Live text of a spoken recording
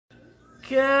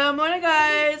Good morning,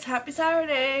 guys. Happy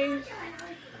Saturday.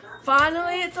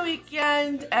 Finally, it's a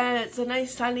weekend and it's a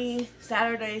nice sunny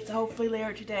Saturday, so hopefully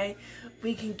later today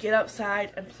we can get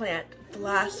outside and plant the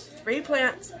last 3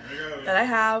 plants that I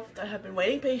have been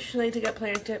waiting patiently to get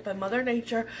planted, but Mother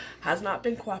Nature has not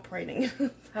been cooperating.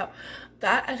 So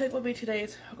that, I think, will be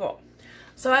today's goal.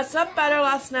 So I slept better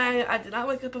last night. I did not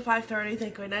wake up at 5:30,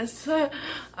 thank goodness.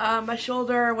 My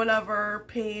shoulder, whatever,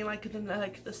 pain, like in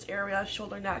this area,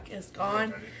 shoulder, neck, is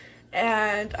gone.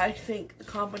 And I think the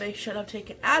combination of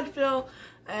taking Advil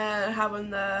and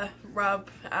having the rub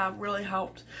really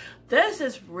helped. This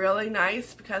is really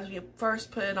nice because when you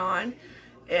first put it on,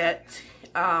 it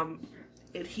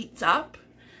heats up.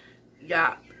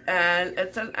 Yeah, and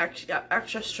it's an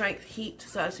extra strength heat.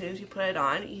 So as soon as you put it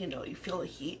on, you know, you feel the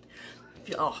heat.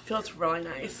 It feels really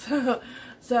nice.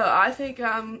 So I think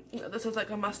this is like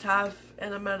a must-have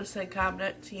in a medicine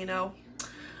cabinet, you know.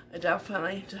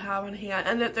 Definitely to have in hand,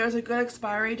 and that there's a good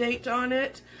expiry date on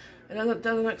it. It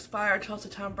doesn't expire until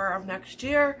September of next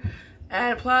year.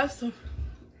 And plus,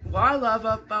 what I love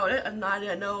about it, and I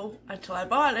didn't know until I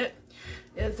bought it,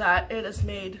 is that it is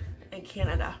made in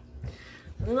Canada.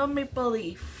 A little maple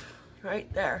leaf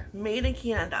right there, made in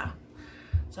Canada.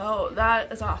 So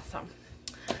that is awesome.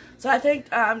 So I think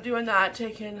doing that,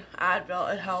 taking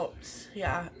Advil, it helps.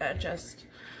 Yeah, it just.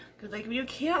 Because like you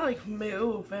can't like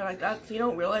move and like that, you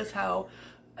don't realize how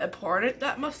important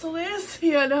that muscle is,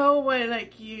 you know, when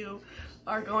like you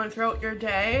are going throughout your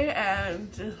day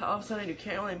and all of a sudden you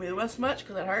can't really move as much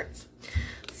because it hurts.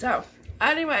 So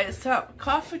anyways, so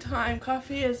coffee time.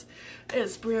 Coffee is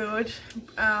brewed.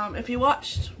 If you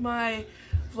watched my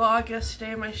vlog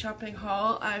yesterday, my shopping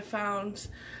haul, I found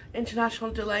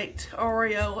International Delight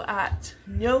Oreo at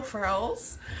No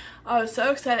Frills. I was so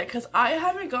excited because I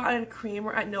haven't gotten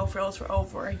creamer at No Frills for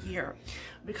over a year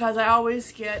because I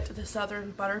always get the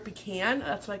Southern Butter Pecan.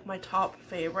 That's like my top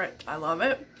favorite. I love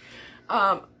it.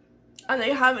 And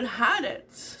they haven't had it,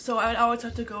 so I would always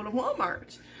have to go to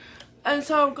Walmart. And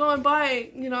so I'm going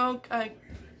by, you know, I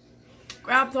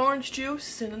grabbed the orange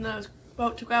juice and then I was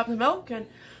about to grab the milk and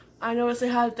I noticed they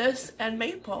had this and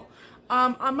maple.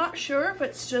 I'm not sure if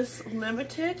it's just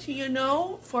limited, you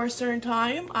know, for a certain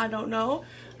time. I don't know.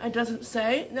 It doesn't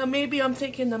say. Now maybe I'm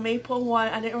thinking the maple one,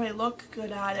 I didn't really look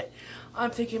good at it. I'm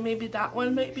thinking maybe that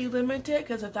one might be limited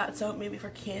because if that's out maybe for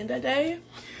Canada Day.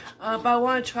 But I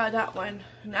want to try that one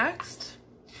next.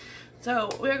 So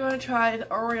we're going to try the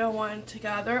Oreo one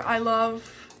together. I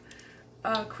love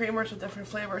creamers with different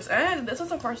flavors. And this is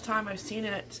the first time I've seen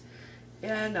it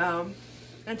in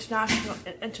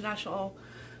International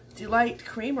Delight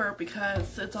creamer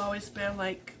because it's always been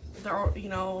like the, you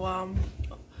know,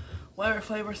 whatever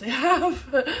flavors they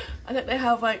have. I think they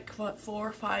have like what, 4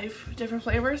 or 5 different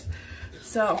flavors.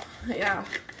 So yeah,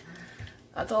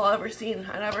 that's all I've ever seen.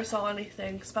 I never saw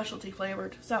anything specialty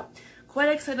flavored. So quite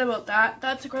excited about that.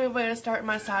 That's a great way to start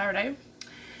my Saturday.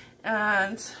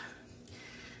 And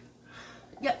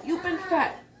yeah, you've been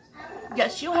fed.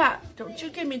 Yes, you have. Don't you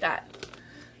give me that.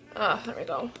 There we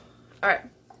go. Alright.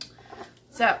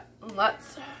 So,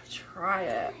 let's try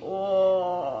it.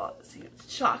 Oh, let's see,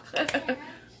 it's chocolate.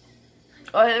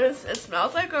 Oh, it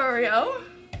smells like Oreo.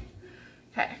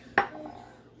 Okay.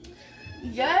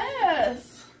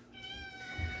 Yes!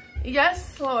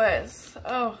 Yes, Lois.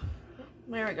 Oh,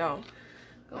 there we go.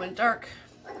 Going dark.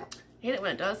 I hate it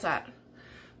when it does that.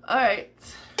 Alright.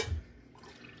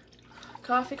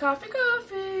 Coffee, coffee,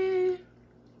 coffee.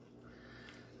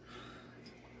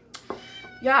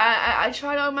 Yeah, I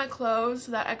tried all my clothes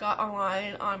that I got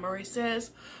online on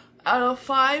Maurice's. Out of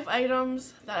 5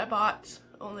 items that I bought,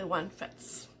 only 1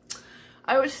 fits.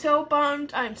 I was so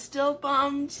bummed. I'm still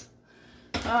bummed.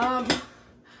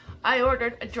 I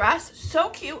ordered a dress, so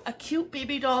cute, a cute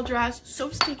baby doll dress, so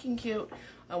stinking cute.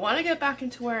 I want to get back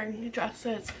into wearing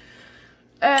dresses.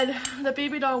 And the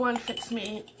baby doll one fits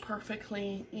me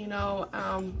perfectly, you know.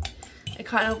 It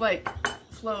kind of like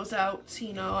flows out,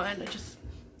 you know, and it just...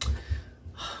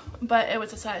 But it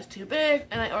was a size too big,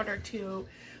 and I ordered two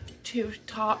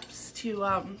tops, 2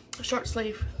 short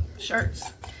sleeve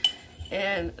shirts,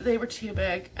 and they were too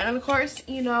big. And of course,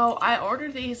 you know, I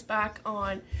ordered these back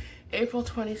on April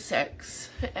 26th,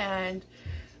 and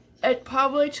it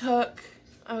probably took,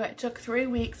 it took 3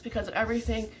 weeks because of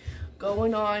everything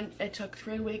going on. It took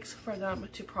 3 weeks for them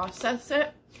to process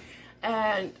it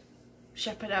and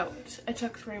ship it out. It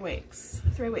took 3 weeks.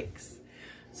 3 weeks.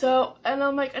 So, and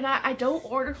I'm like, and I don't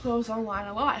order clothes online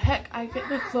a lot. Heck, I get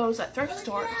my clothes at thrift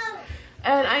stores.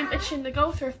 And I'm itching to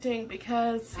go thrifting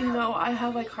because, you know, I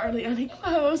have like hardly any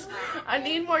clothes. I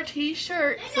need more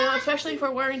t-shirts, you know, especially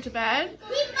for wearing to bed,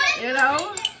 you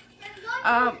know.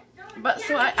 But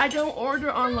so I don't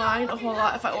order online a whole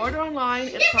lot. If I order online,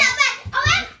 it's from...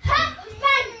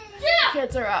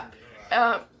 Kids are up.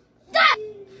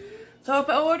 So if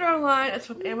I order online, it's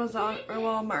from Amazon or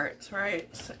Walmart, right?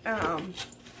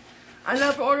 I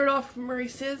never ordered off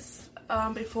Maurice's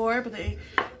before, but they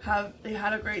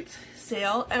had a great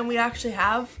sale, and we actually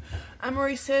have a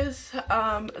Maurice's.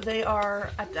 They are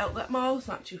at the outlet mall. It's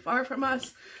not too far from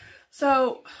us.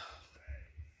 So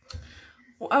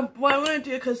what I'm going to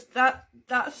do, because that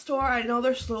store, I know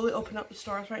they're slowly opening up the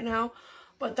stores right now,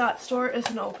 but that store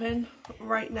isn't open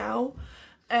right now,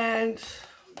 and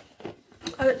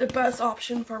I think the best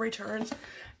option for returns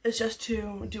is just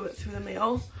to do it through the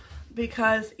mail,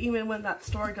 because even when that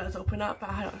store does open up,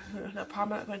 they're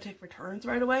probably not going to take returns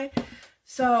right away.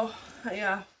 So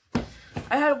yeah,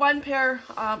 I had one pair.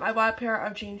 I bought a pair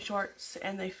of jean shorts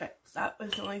and they fit. That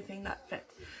was the only thing that fit.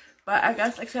 But I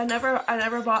guess, like I said, I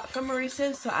never bought from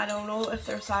Maurice's, so I don't know if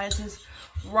their sizes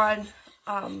run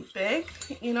big,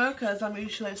 you know, because I'm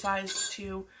usually a size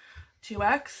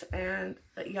 2X, and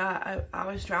yeah, I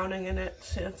was drowning in it.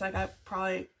 It's like I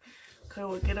probably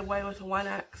could get away with a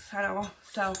 1X. I don't know.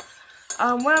 So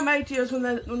what I might do is when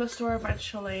the store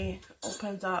eventually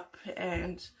opens up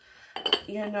and,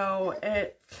 you know,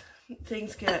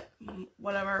 things get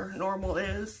whatever normal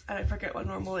is, and I forget what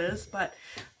normal is, but,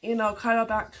 you know, kind of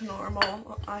back to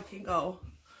normal, I can go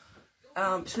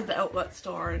to the outlet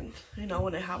store, and, you know,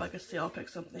 when they have like a sale, pick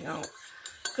something out,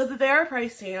 because they are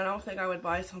pricey. I don't think I would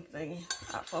buy something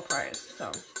at full price.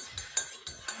 So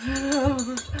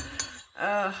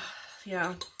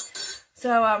yeah,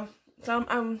 so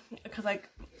because like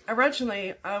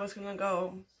originally I was gonna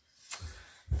go,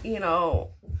 you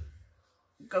know,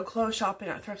 go clothes shopping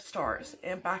at thrift stores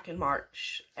and back in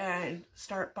March and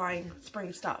start buying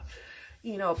spring stuff,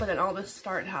 you know, but then all this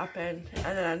started happening,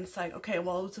 and then it's like, okay,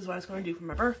 well, this is what I was going to do for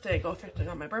my birthday, go thrifting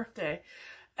on my birthday,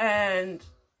 and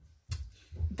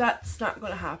that's not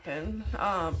going to happen.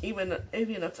 Even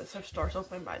if the thrift store's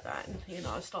open by then, you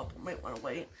know, I still might want to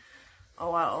wait a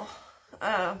while.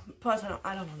 Plus, I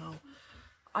don't know.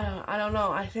 I don't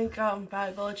know. I think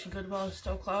Valley Village and Goodwill is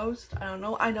still closed. I don't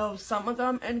know. I know some of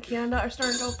them in Canada are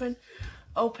starting to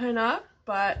open up,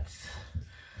 but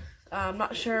I'm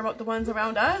not sure about the ones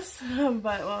around us.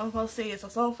 But well, we'll see.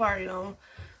 So far, you know,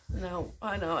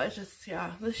 I know it's just,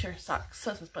 yeah, this year sucks.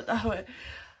 Let's just put it that way.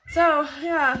 So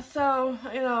yeah, so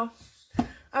you know,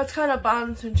 I was kind of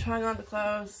bummed and trying on the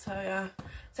clothes. So yeah.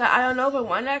 So I don't know if a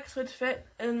 1X would fit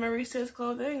in Maurice's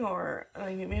clothing, or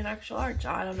maybe an extra large.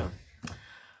 I don't know.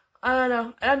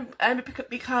 And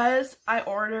because I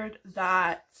ordered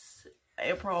that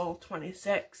April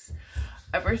 26th,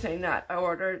 everything that I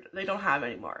ordered, they don't have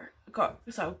anymore.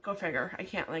 So go figure. I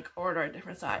can't like order a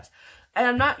different size. And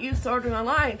I'm not used to ordering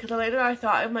online, because later I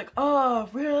thought, I'm like, oh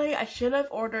really? I should have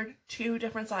ordered 2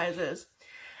 different sizes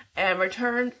and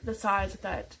returned the size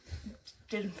that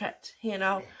didn't fit, you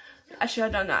know? I should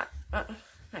have done that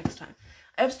next time.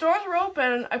 If stores were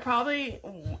open, I probably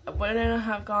wouldn't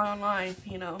have gone online,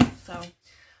 you know, so.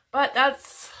 But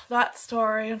that's that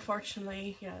story,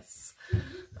 unfortunately, yes.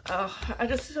 I'm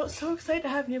just so excited to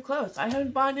have new clothes. I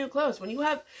haven't bought new clothes. When you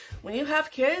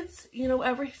have kids, you know,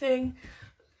 everything,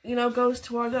 you know, goes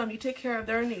toward them. You take care of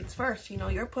their needs first, you know,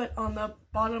 you're put on the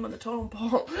bottom of the totem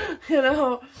pole, you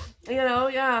know,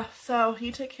 yeah. So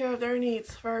you take care of their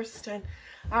needs first, and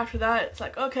after that, it's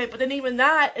like, okay, but then even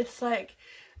that, it's like,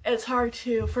 it's hard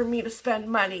for me to spend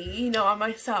money, you know, on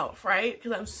myself, right?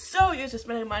 Because I'm so used to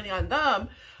spending money on them.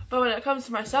 But when it comes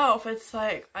to myself, it's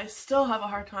like, I still have a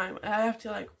hard time. And I have to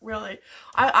like, really,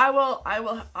 I will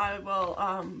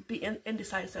be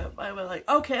indecisive. I will like,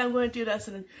 okay, I'm going to do this,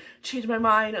 and then change my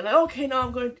mind. And like, okay, no,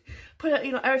 I'm going to put it,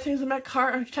 you know, everything's in my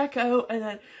cart and check out, and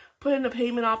then put in the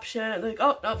payment option. And like,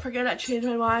 oh, no, forget it, change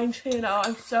my mind. You know,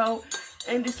 I'm so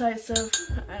indecisive,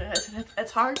 and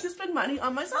it's hard to spend money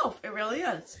on myself. It really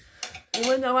is.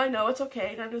 Even though I know it's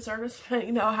okay, and I deserve to spend,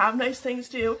 you know, have nice things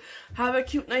too, have a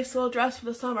cute, nice little dress for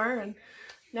the summer, and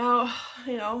now,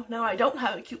 you know, now I don't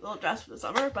have a cute little dress for the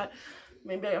summer, but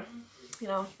maybe, you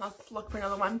know, I'll look for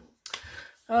another one.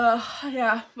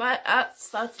 Yeah, but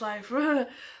that's life. All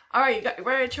right, you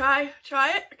ready to try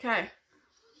it? Okay.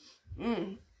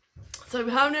 So if you're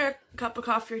having a cup of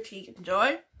coffee or tea,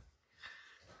 enjoy.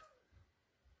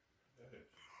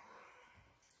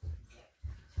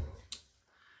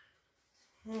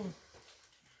 When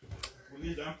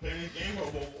you're done playing the game,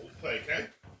 we'll play, okay?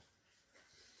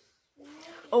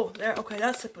 Oh, there. Okay,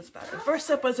 that sip was better. The first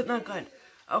sip wasn't that good.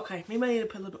 Okay, maybe I need to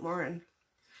put a little bit more in.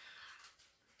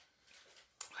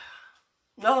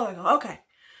 Oh, okay.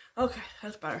 Okay,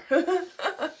 that's better.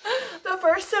 The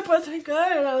first sip wasn't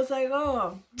good, and I was like,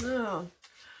 oh, no.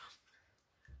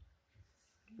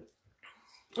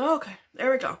 Okay,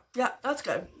 there we go. Yeah, that's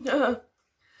good.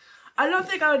 I don't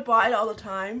think I would buy it all the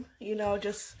time. You know,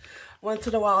 just once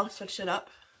in a while, switch it up.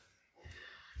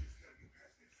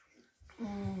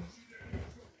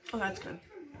 Oh, that's good.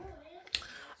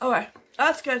 Okay,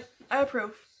 that's good. I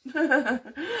approve.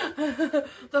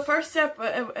 The first sip,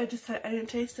 I didn't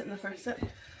taste it in the first sip.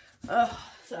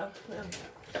 So, yeah.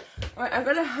 Alright, I'm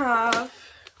gonna have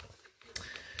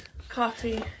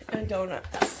coffee and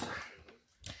donuts.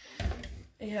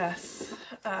 Yes.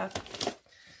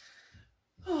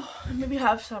 Maybe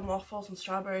have some waffles and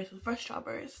strawberries with fresh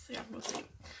strawberries. Yeah, we'll see.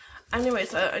 Anyway,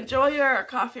 so enjoy your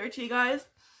coffee or tea, guys.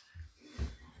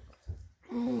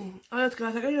 Oh, that's good.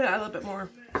 I think I need to add a little bit more.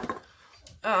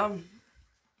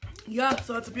 Yeah,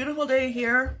 so it's a beautiful day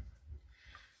here.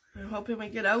 I'm hoping we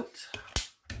get out.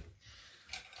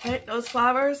 Paint those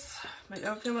flowers, make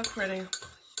everything look pretty.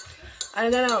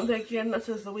 And then I'm thinking this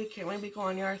is the weekend, maybe go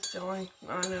on yard selling.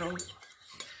 I know.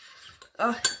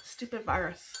 Ugh, stupid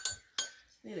virus.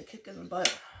 Need a kick in the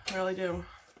butt. I really do.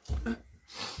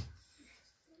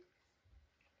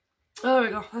 Oh, there we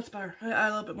go. That's better. I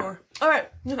add a little bit more.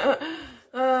 Alright.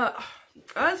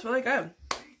 That's really good.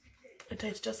 It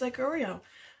tastes just like Oreo.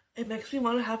 It makes me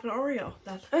want to have an Oreo.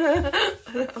 That's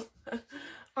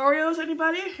Oreos,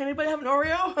 anybody? Anybody have an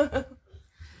Oreo?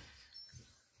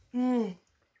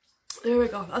 There we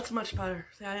go. That's much better.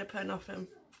 See, I didn't put enough in.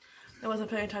 I wasn't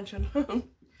paying attention.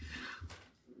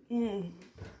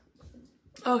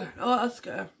 Okay. Oh, that's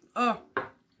good. Oh.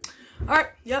 Alright.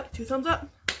 Yep. 2 thumbs up.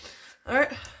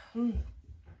 Alright.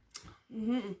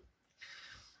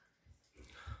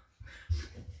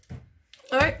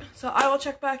 Alright. So I will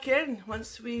check back in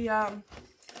once we, you know,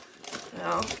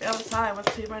 get outside.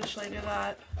 Once we eventually do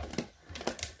that.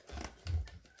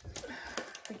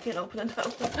 I can't open it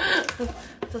up.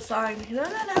 It's a sign. You know, I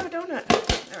have a donut.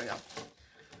 There we go.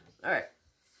 Alright.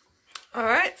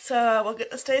 Alright, so we'll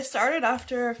get this day started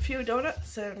after a few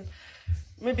donuts and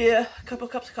maybe a couple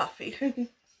cups of coffee.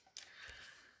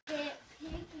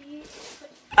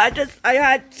 I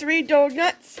had 3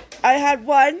 donuts. I had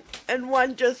one, and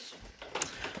one just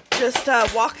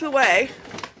walked away.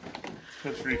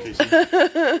 That's for you,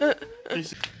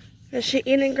 Casey. Is she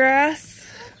eating grass?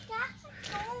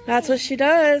 That's what she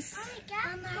does.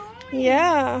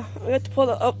 Yeah, we have to pull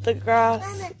up the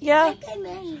grass. Yeah.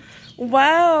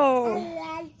 Wow.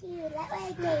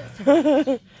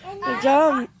 Good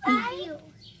job.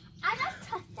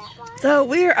 So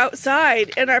we're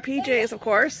outside in our PJs, of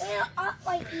course.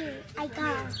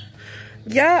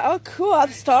 Yeah, oh cool.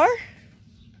 The star?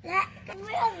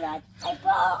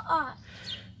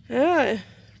 Yeah.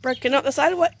 Breaking up the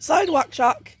sidewalk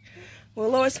chalk. Well,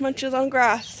 Lois munches on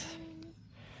grass.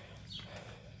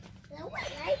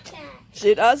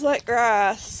 She does like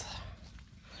grass.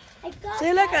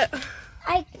 See, look at.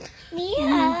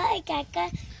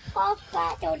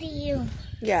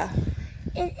 Yeah.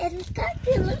 It's got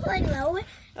to look like Lois.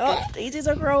 Oh, daisies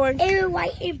are growing. And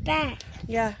white and back.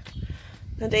 Yeah.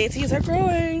 The daisies are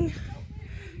growing.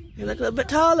 You look a little bit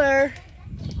taller.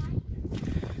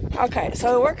 Okay,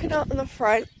 so we're working out in the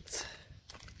front.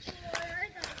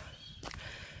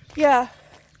 Yeah.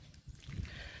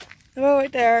 We're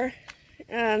right there.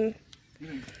 And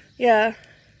yeah.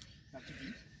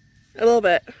 A little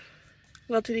bit. A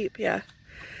little too deep, yeah.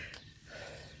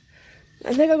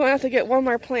 I think I'm going to have to get one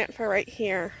more plant for right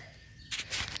here.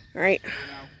 Right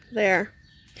there.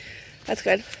 That's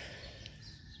good.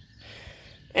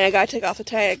 And I got to take off the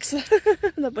tags.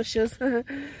 The bushes.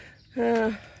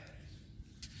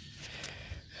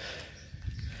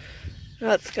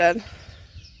 That's good.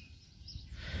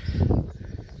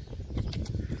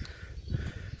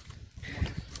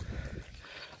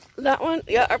 That one,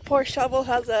 yeah, our poor shovel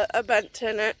has a bent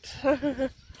in it.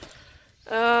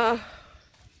 Not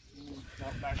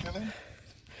back of it?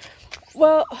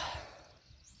 Well,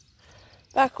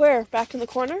 back where? Back in the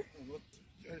corner?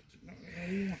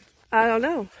 I don't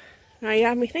know. Now you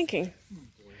have me thinking.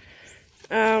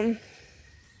 Huh.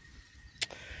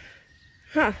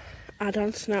 I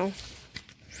don't know.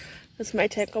 This may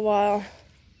take a while.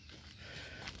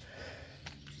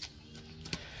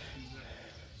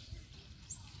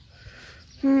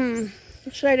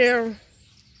 What should I do?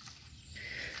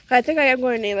 I think I am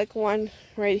going to need like one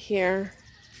right here.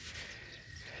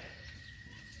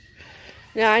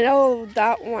 Now I know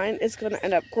that one is going to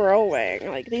end up growing.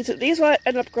 Like these will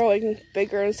end up growing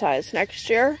bigger in size next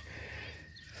year.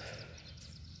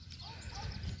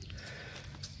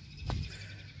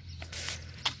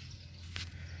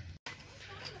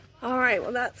 Alright,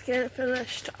 well that's getting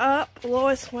finished up.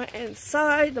 Lois went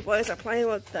inside. The boys are playing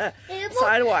with the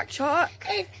sidewalk chalk.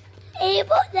 I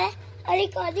got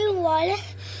the water.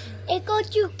 It goes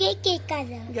to cake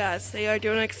color. Yes, they are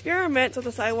doing experiments with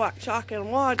the sidewalk chalk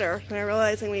and water. And they're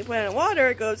realizing when you put it in water,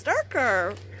 it goes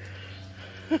darker.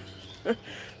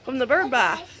 From the bird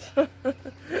bath. Look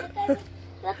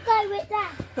at with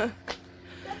that.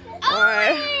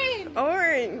 Alright.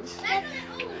 Orange.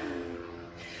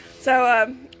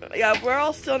 So, yeah, we're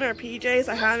all still in our PJs.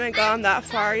 I haven't gone that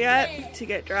far yet to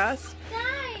get dressed.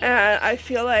 And I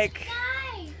feel like,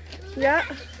 yeah,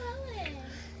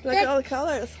 look at all the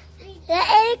colors.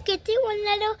 That is kitty one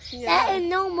little, that is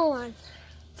normal one.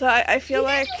 So I feel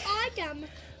like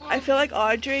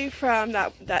Audrey from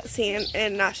that scene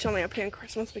in National Lampoon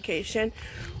Christmas Vacation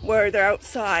where they're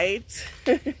outside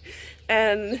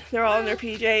and they're all in their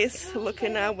PJs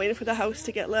looking waiting for the house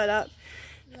to get lit up,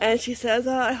 and she says,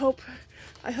 I hope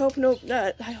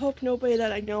nobody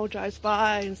that I know drives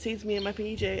by and sees me in my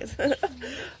PJs.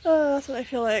 That's what I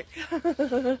feel like.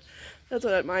 That's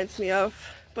what it reminds me of.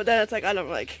 But then it's like, I don't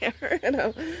really care, you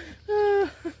know.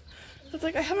 It's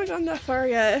like, I haven't gone that far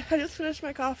yet. I just finished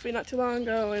my coffee not too long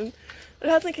ago, and it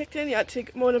hasn't kicked in yet to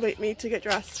motivate me to get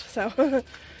dressed. So,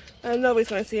 and nobody's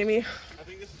going to see me. I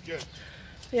think this is good.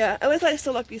 Yeah, at least I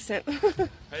still look decent.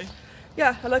 Hey?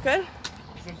 Yeah, I look good?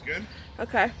 This looks good.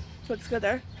 Okay, looks good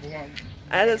there. Hold on.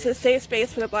 And it's a safe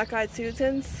space for the black-eyed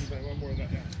Susans. One more of that,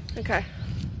 yeah. Okay,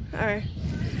 alright.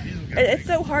 It's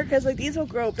so hard because like these will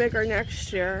grow bigger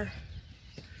next year.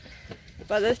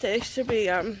 But this day should be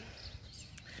good.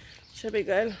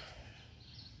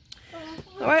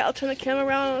 Alright, I'll turn the camera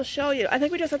around and I'll show you. I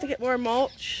think we just have to get more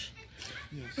mulch.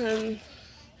 Yes. And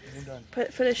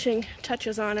put finishing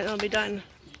touches on it and I'll be done.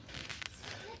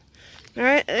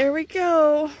 Alright, there we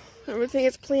go. Everything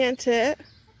is planted.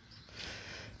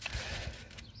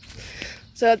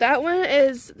 So that one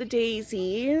is the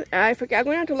daisy. I forget, I'm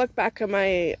going to have to look back at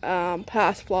my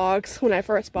past vlogs when I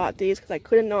first bought these because I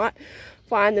could not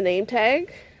find the name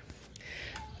tag.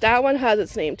 That one has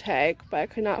its name tag, but I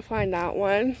could not find that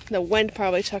one. The wind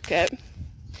probably took it.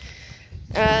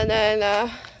 And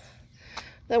then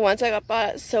the ones I got bought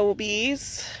at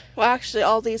Sobeys. Well, actually,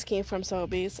 all these came from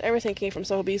Sobeys. Everything came from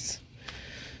Sobeys.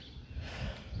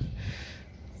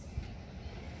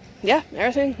 Yeah,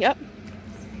 everything, yep.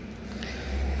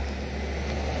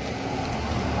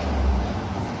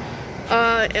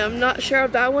 I'm not sure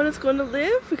if that one is going to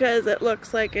live because it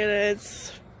looks like it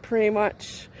is pretty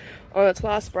much on its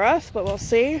last breath, but we'll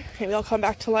see. Maybe it'll come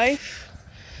back to life.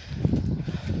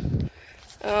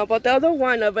 But the other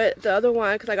one,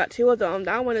 because I got two of them,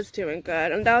 that one is doing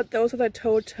good. And those are the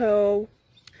Toto,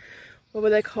 what were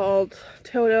they called?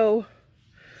 Toto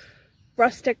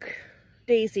Rustic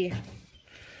Daisy.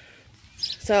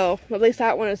 So at least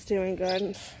that one is doing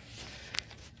good.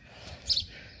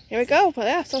 Here we go. But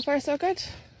yeah, so far so good.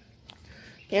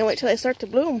 Can't wait till they start to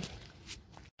bloom.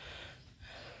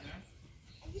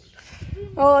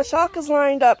 Oh, the chalk is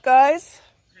lined up, guys.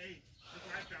 Hey, look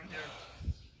what I found here.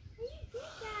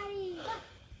 Daddy.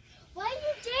 Why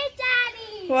you did,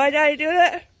 Daddy? Why Daddy do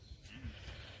that?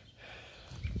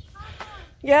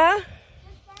 Yeah?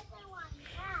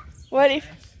 What if?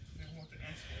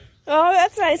 Oh,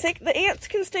 that's nice. The ants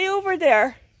can stay over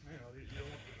there.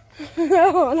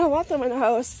 No, I don't want them in the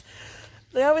house.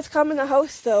 They always come in the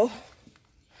house, though.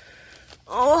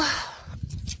 Oh.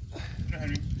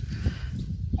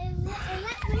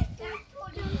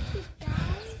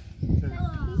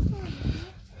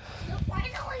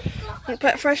 You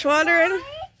put fresh water in?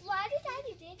 Why did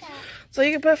Daddy do that? So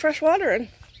you can put fresh water in. It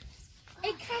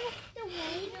kind of the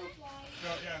weight of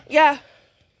water. Yeah.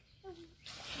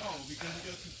 Oh, because it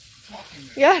gets talking.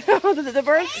 Yeah, no, the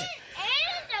birds.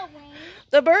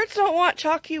 The birds don't want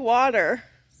chalky water.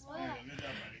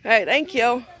 Alright, thank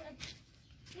you.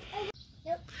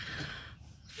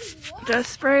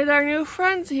 Just sprayed our new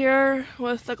friends here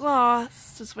with the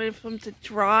gloss. Just waiting for them to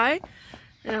dry.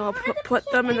 And I'll put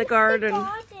them in the garden.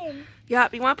 Yeah,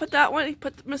 you want to put that one?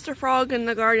 Put Mr. Frog in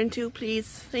the garden too, please.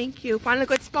 Thank you. Find a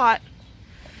good spot.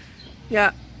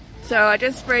 Yeah. So I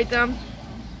just sprayed them.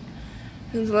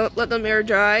 And let them air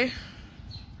dry.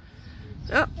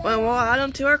 Oh, well, we'll add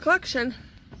them to our collection.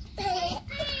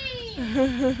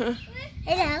 Hello.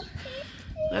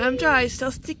 Let them dry,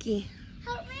 still sticky.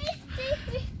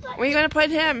 Where are you going to put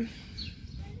him?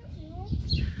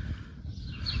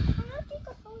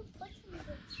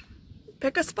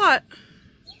 Pick a spot.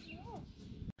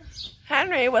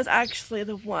 Henry was actually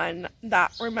the one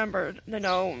that remembered the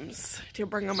gnomes to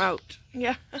bring them out.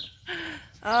 Yeah. Oh,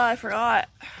 I forgot.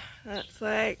 That's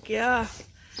like, yeah.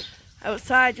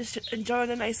 Outside, just enjoying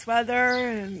the nice weather,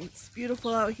 and it's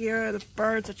beautiful out here. The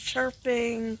birds are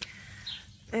chirping,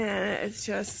 and it's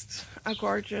just a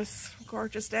gorgeous,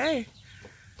 gorgeous day.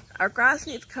 our grass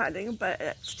needs cutting, but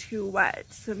it's too wet.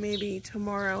 So maybe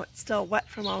tomorrow it's still wet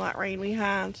from all that rain we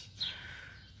had.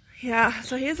 Yeah,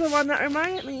 so he's the one that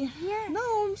reminded me. Yeah.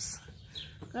 Gnomes.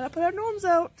 Gotta put our gnomes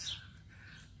out.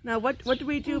 Now what do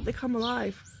we do if they come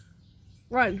alive?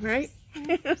 Run, right?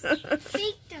 Beat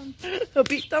them. Oh,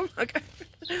 beat them? Okay.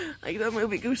 Like the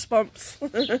movie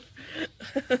Goosebumps.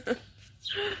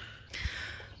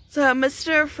 So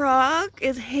Mr. Frog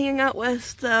is hanging out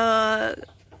with the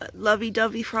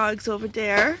lovey-dovey frogs over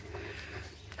there.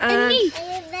 And me.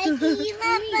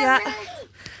 yeah.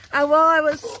 And while I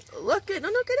was looking, no,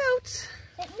 get out.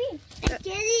 Let me. I'm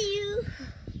getting you.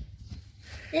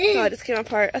 Oh, it just came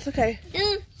apart. That's okay.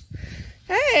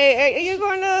 Hey, are you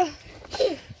going to...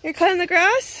 You're cutting the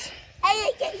grass?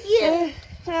 I get you.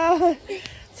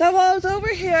 So while I was over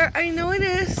here, I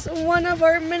noticed one of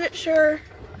our miniature,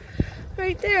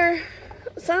 right there,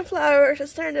 sunflowers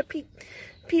is starting to peep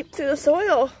through the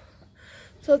soil.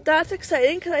 So that's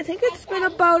exciting because I think it's been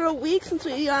about a week since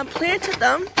we planted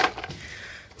them.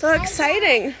 So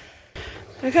exciting.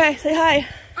 Okay, say hi.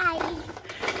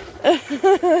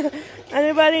 Hi.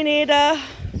 Anybody need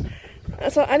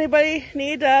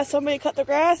somebody to cut the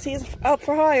grass? He's up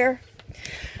for hire.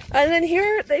 And then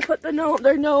here they put their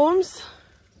gnomes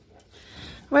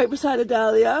right beside the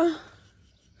dahlia.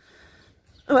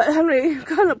 But Henry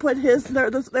kind of put his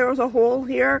there was a hole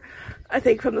here, I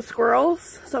think, from the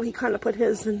squirrels, so he kind of put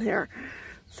his in there.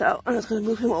 So I'm just gonna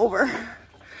move him over.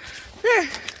 There.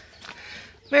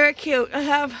 Very cute.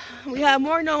 We have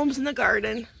more gnomes in the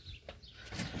garden.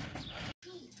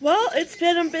 Well, it's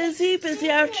been a busy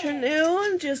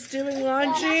afternoon, just doing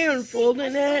laundry and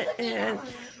folding it and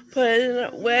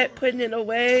putting it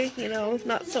away, you know,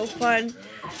 not so fun,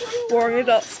 boring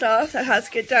adult stuff that has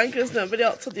to get done because nobody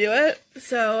else will do it.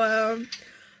 So, I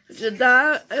did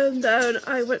that, and then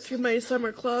I went through my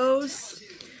summer clothes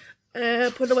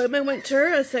and put away my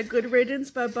winter. I said good riddance,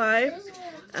 bye-bye,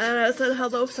 and I said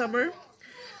hello summer,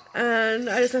 and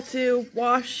I just have to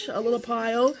wash a little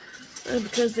pile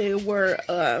because they were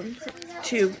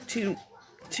too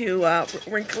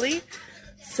wrinkly,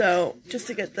 so just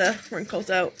to get the wrinkles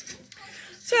out.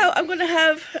 So I'm gonna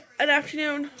have an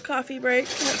afternoon coffee break.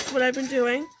 That's what I've been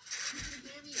doing.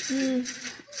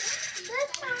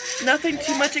 Nothing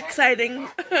too much exciting.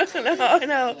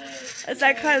 No, it's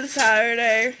that kind of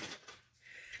Saturday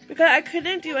because I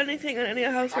couldn't do anything on any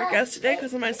housework yesterday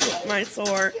because of my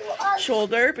sore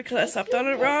shoulder because I slept on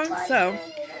it wrong. So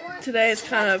today is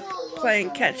kind of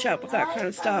playing catch up with that kind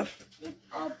of stuff.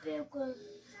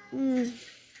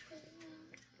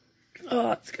 Oh,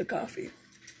 that's good coffee.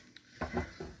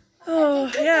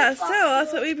 Oh, yeah, so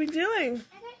that's what we've been doing.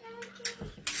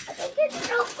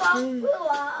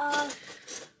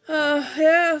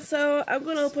 Yeah, so I'm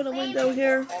going to open a window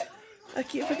here. I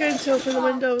keep forgetting to open the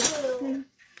windows.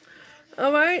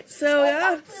 Alright, so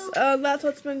yeah, that's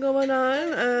what's been going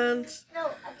on, and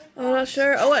I'm not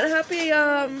sure. Oh, and happy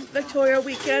Victoria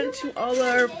weekend to all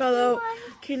our fellow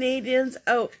Canadians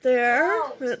out there.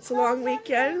 It's a long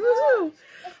weekend. Woohoo!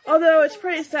 Although it's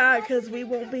pretty sad because we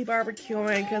won't be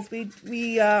barbecuing because we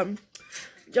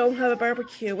don't have a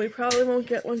barbecue. We probably won't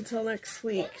get one until next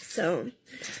week. So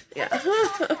yeah,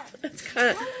 it's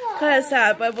kind of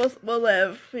sad, but we'll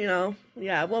live. You know,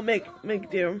 yeah, we'll make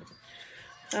do.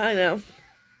 I know.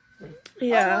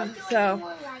 Yeah, so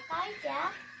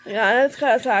yeah, it's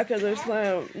kind of sad because there's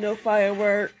no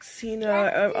fireworks. You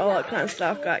know, all that kind of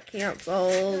stuff got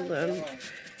canceled, and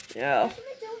yeah.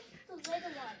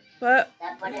 But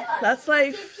that's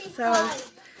life, so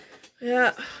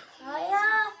yeah.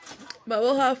 But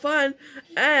we'll have fun,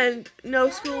 and no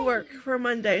schoolwork for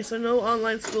Monday, so no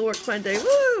online schoolwork Monday.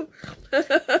 Woo!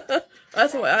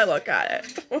 That's the way I look at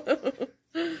it.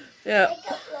 Yeah.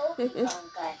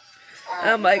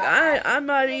 I'm like, I'm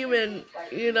not even,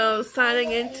 you know,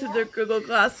 signing into the Google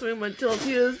Classroom until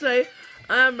Tuesday.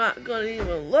 I'm not gonna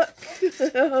even look.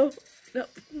 Nope.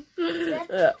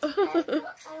 Yeah.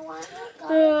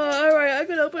 Alright, I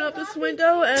can open up this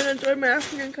window and enjoy my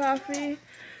afternoon coffee.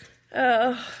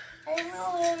 Yeah,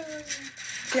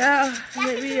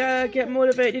 maybe get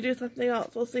motivated to do something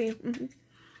else. We'll see.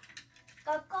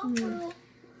 That's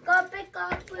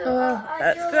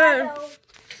good.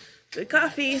 Good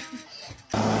coffee.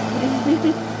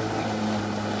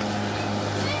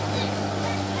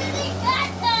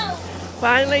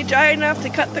 Finally dry enough to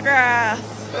cut the grass.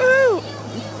 Woo!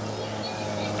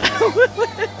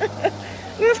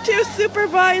 With two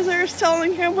supervisors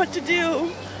telling him what to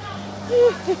do.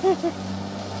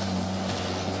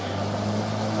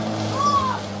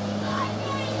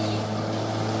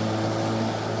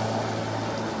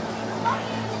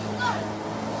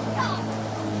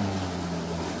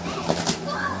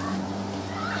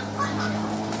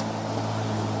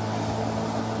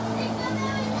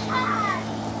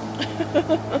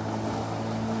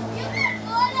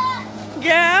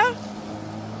 Yeah?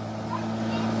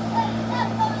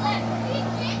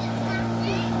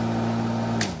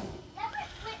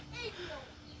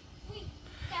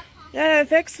 Yeah, I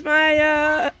fixed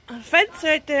my fence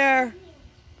right there.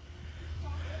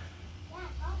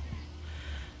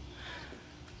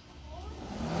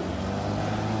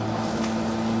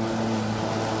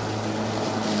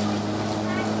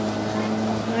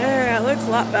 There, it looks a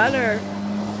lot better.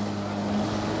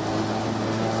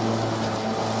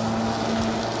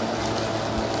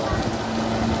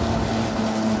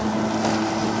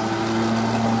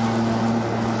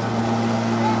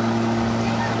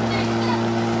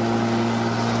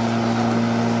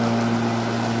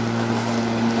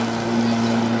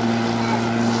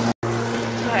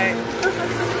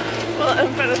 We'll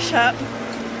finish up.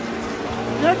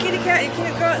 No, kitty cat, you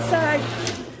can't go outside.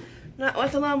 Not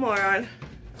with the lawnmower on.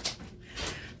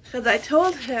 Because I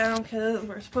told him, because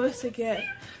we're supposed to get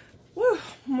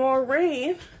more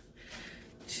rain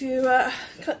to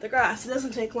cut the grass. It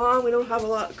doesn't take long. We don't have a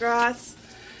lot of grass,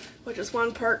 which is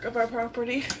one perk of our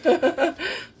property.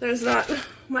 There's not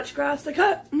much grass to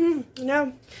cut.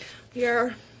 No,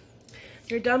 you're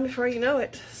done before you know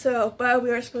it. So, but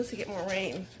we are supposed to get more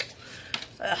rain.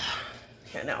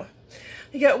 Yeah, no.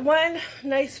 You get one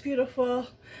nice, beautiful,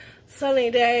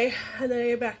 sunny day, and then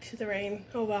you're back to the rain.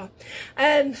 Oh, wow.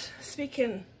 And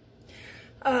speaking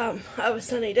of a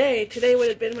sunny day, today would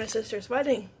have been my sister's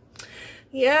wedding.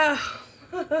 Yeah.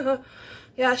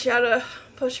 Yeah, she had to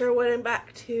push her wedding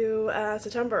back to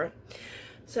September.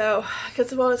 So,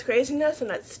 because of all this craziness and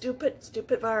that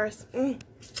stupid virus.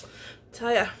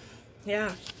 Tell ya.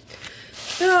 Yeah.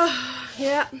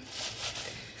 Yeah.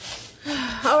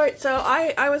 Alright, so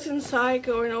I was inside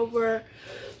going over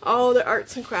all the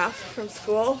arts and crafts from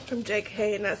school, from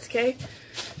JK and SK.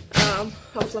 I'll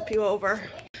flip you over.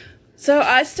 So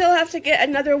I still have to get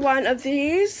another one of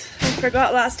these. I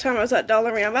forgot last time I was at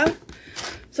Dollarama.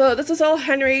 So this is all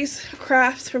Henry's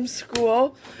crafts from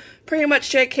school. Pretty much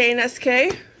JK and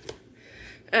SK.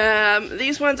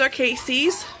 These ones are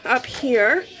Casey's up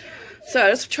here. So I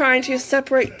was trying to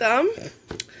separate them.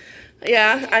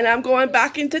 Yeah, and I'm going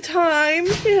back into time,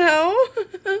 you know.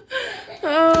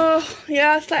 Oh,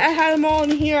 yeah, it's like I had them all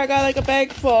in here. I got like a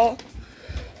bag full.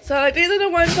 So like these are the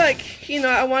ones like, you know,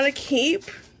 I want to keep.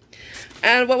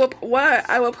 And what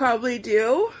I will probably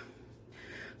do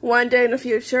one day in the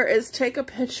future is take a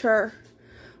picture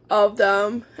of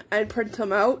them and print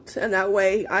them out. And that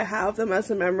way I have them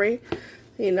as a memory,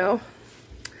 you know.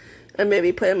 And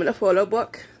maybe put them in a photo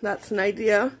book. That's an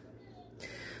idea.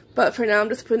 But for now, I'm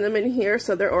just putting them in here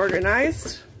so they're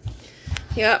organized.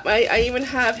 Yep, I even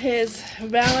have his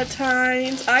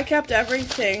Valentine's. I kept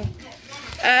everything.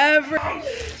 Every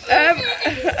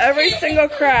single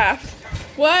craft.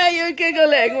 Why are you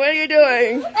giggling? What are you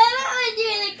doing? Why'd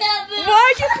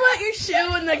you put your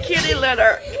shoe in the kitty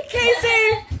litter?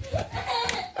 Casey!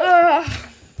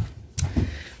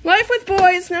 Life with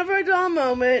boys, never a dull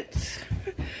moment.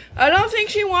 I don't think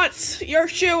she wants your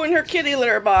shoe in her kitty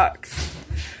litter box.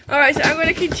 Alright, so I'm going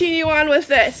to continue on with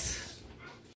this.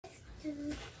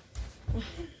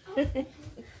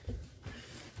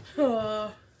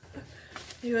 Oh,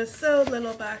 he was so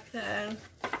little back then.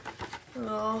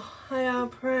 Oh, hi,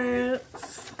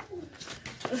 Prince.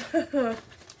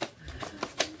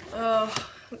 Oh,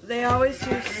 they always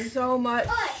do so much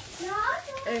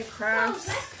in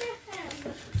crafts.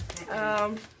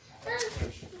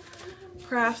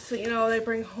 Crafts that, you know, they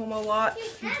bring home a lot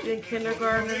in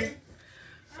kindergarten.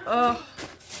 Oh.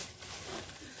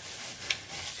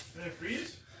 Did it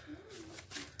freeze?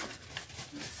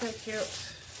 So cute.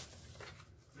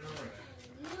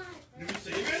 Alright. Did we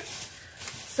save it?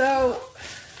 So,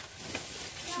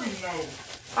 No.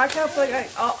 I kept like,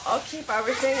 I'll keep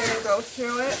everything and then go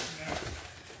through it.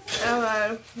 And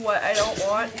then what I don't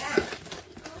want,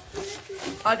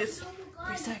 I'll just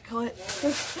recycle it.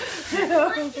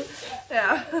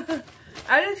 Yeah.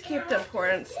 I just keep the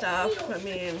important stuff. I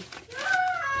mean,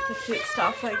 the cute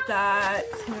stuff like that,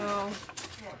 you know.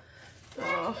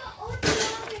 Oh.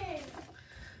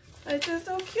 It's just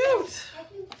so cute.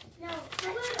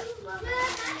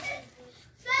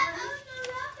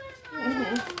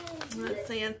 That's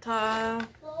Santa.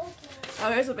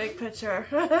 Oh, here's a big picture.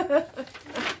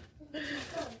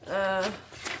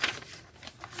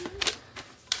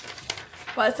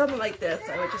 But something like this,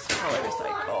 I would just color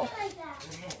recycle.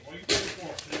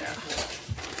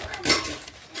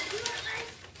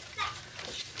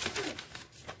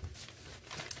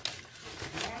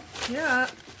 Yeah,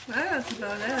 that's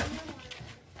about it.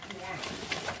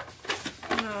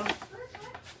 No.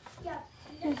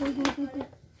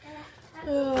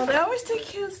 Oh, they always take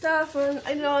cute stuff, and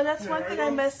I know, and that's one thing I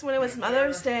missed when it was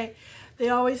Mother's Day. They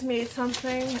always made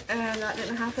something, and that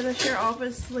didn't happen this year,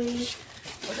 obviously,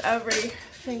 with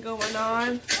everything going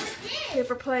on.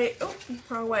 Paper plate, oh,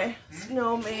 wrong way,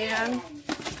 snowman,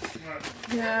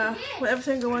 yeah, with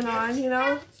everything going on, you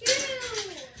know.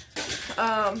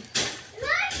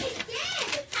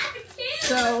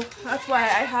 So that's why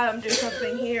I had him do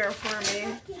something here for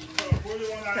me,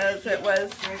 because it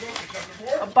was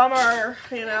a bummer,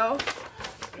 you know.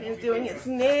 He's doing his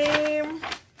name.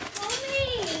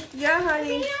 Yeah,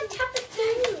 honey.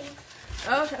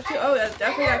 Oh, yeah,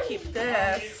 definitely gotta keep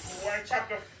this.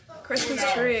 Christmas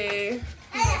tree.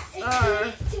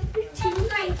 Star.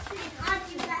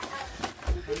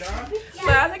 But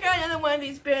I think I got another one of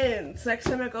these bins next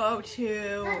time I go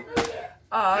to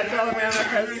Dollarama,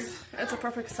 because it's a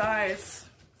perfect size.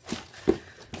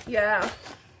 Yeah.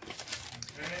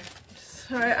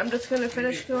 Alright, I'm just gonna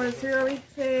finish going through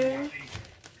everything.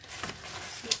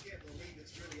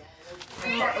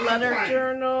 Letter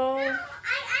journal.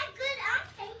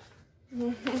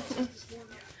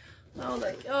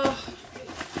 Oh.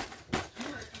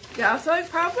 Yeah, so I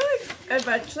probably,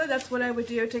 eventually, that's what I would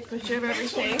do, take a picture of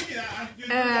everything,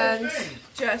 and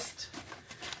just,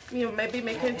 you know, maybe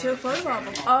make it into a photo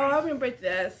album. Oh, I remember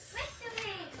this,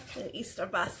 the Easter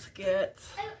basket.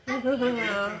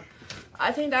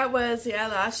 I think that was, yeah,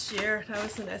 last year, that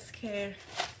was an SK.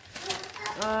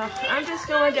 I'm just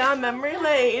going down memory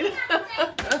lane.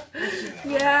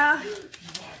 Yeah,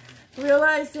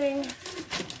 realizing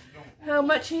how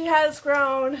much he has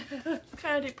grown.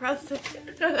 Kind of depressing.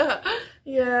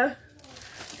 Yeah.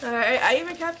 Alright, I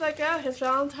even kept like his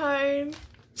Valentine.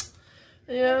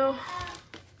 You know,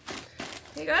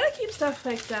 you gotta keep stuff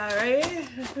like that, right?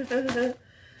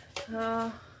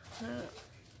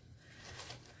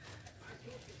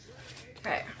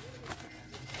 Okay.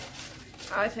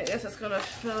 I think this is gonna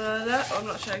fill it up. Oh, I'm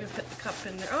not sure I can fit the cup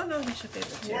in there. Oh no, he should be able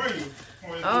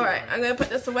to. Alright, I'm gonna put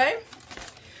this away.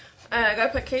 And I gotta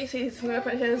put Casey's, I'm gonna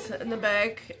put his in the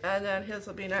bag, and then his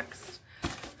will be next.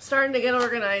 Starting to get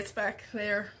organized back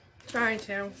there. Trying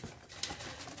to.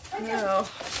 No.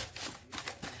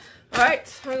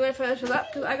 Alright, I'm gonna finish it up,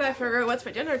 because I gotta figure out what's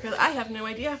for dinner, because I have no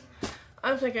idea.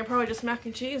 I'm thinking probably just mac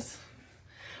and cheese.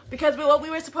 Because we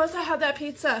were supposed to have that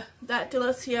pizza, that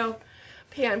Delizio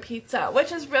pan pizza,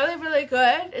 which is really, really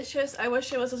good. It's just, I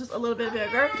wish it was just a little bit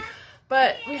bigger.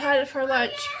 But we had it for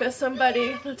lunch because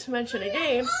somebody, not to mention a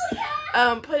name,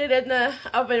 put it in the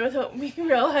oven without me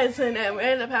realizing it. We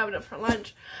ended up having it for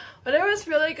lunch. But it was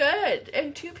really good.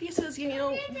 And 2 pieces, you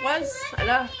know, was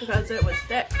enough because it was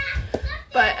thick.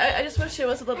 But I just wish it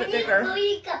was a little bit bigger.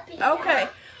 Okay.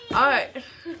 Alright.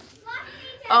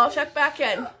 I'll check back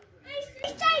in.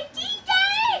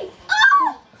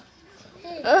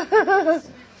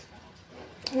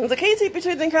 There's a Casey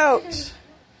between the couch.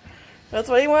 That's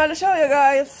what he wanted to show you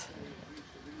guys.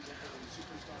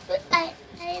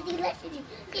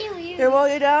 Here, while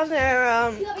you're down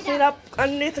there, clean up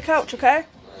underneath the couch, okay?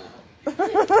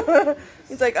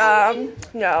 He's like,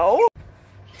 no.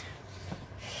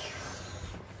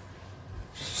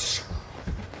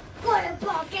 Got a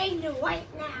volcano right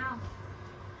now.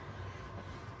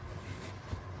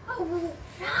 Oh,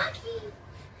 Rocky.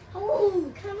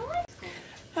 Oh, come on.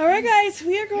 Alright guys,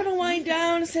 we are going to wind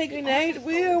down and say goodnight.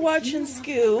 We are watching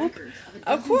Scoop.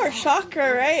 Of course,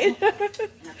 shocker, right?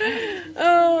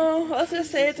 Oh, let's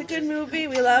just say it's a good movie.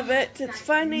 We love it. It's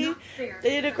funny.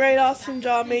 They did a great, awesome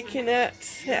job making it.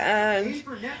 And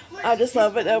I just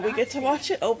love it that we get to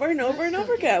watch it over and over and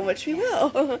over again, which we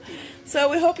will. So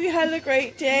we hope you had a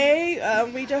great day.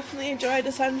 We definitely enjoyed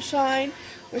the sunshine.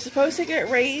 We're supposed to get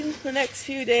rain the next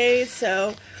few days,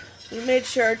 so we made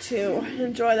sure to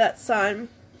enjoy that sun.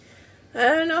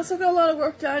 And also got a lot of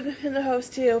work done in the house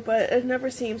too, but it never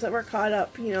seems that we're caught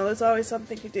up. You know, there's always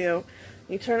something to do.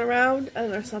 You turn around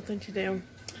and there's something to do.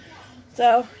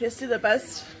 So just do the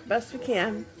best we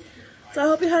can. So I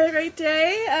hope you had a great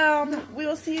day. We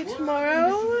will see you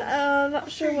tomorrow. Not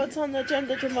sure what's on the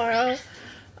agenda tomorrow.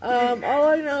 All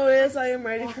I know is I am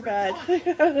ready for bed.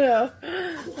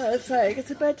 It's like,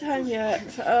 it's a bedtime yet.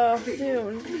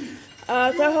 Soon. So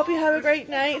I hope you have a great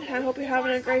night. I hope you're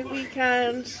having a great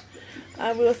weekend.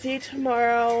 We will see you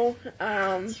tomorrow.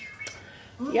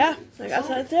 Yeah, I guess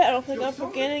that's it. I don't think I'm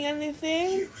forgetting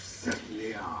anything.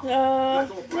 Yeah.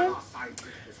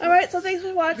 Alright, so thanks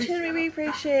for watching. We really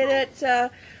appreciate it.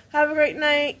 Have a great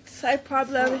night. I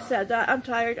probably already said that. I'm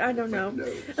tired. I don't know.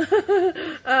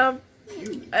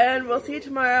 And we'll see you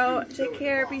tomorrow. Take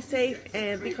care, be safe,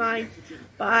 and be kind.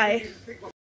 Bye.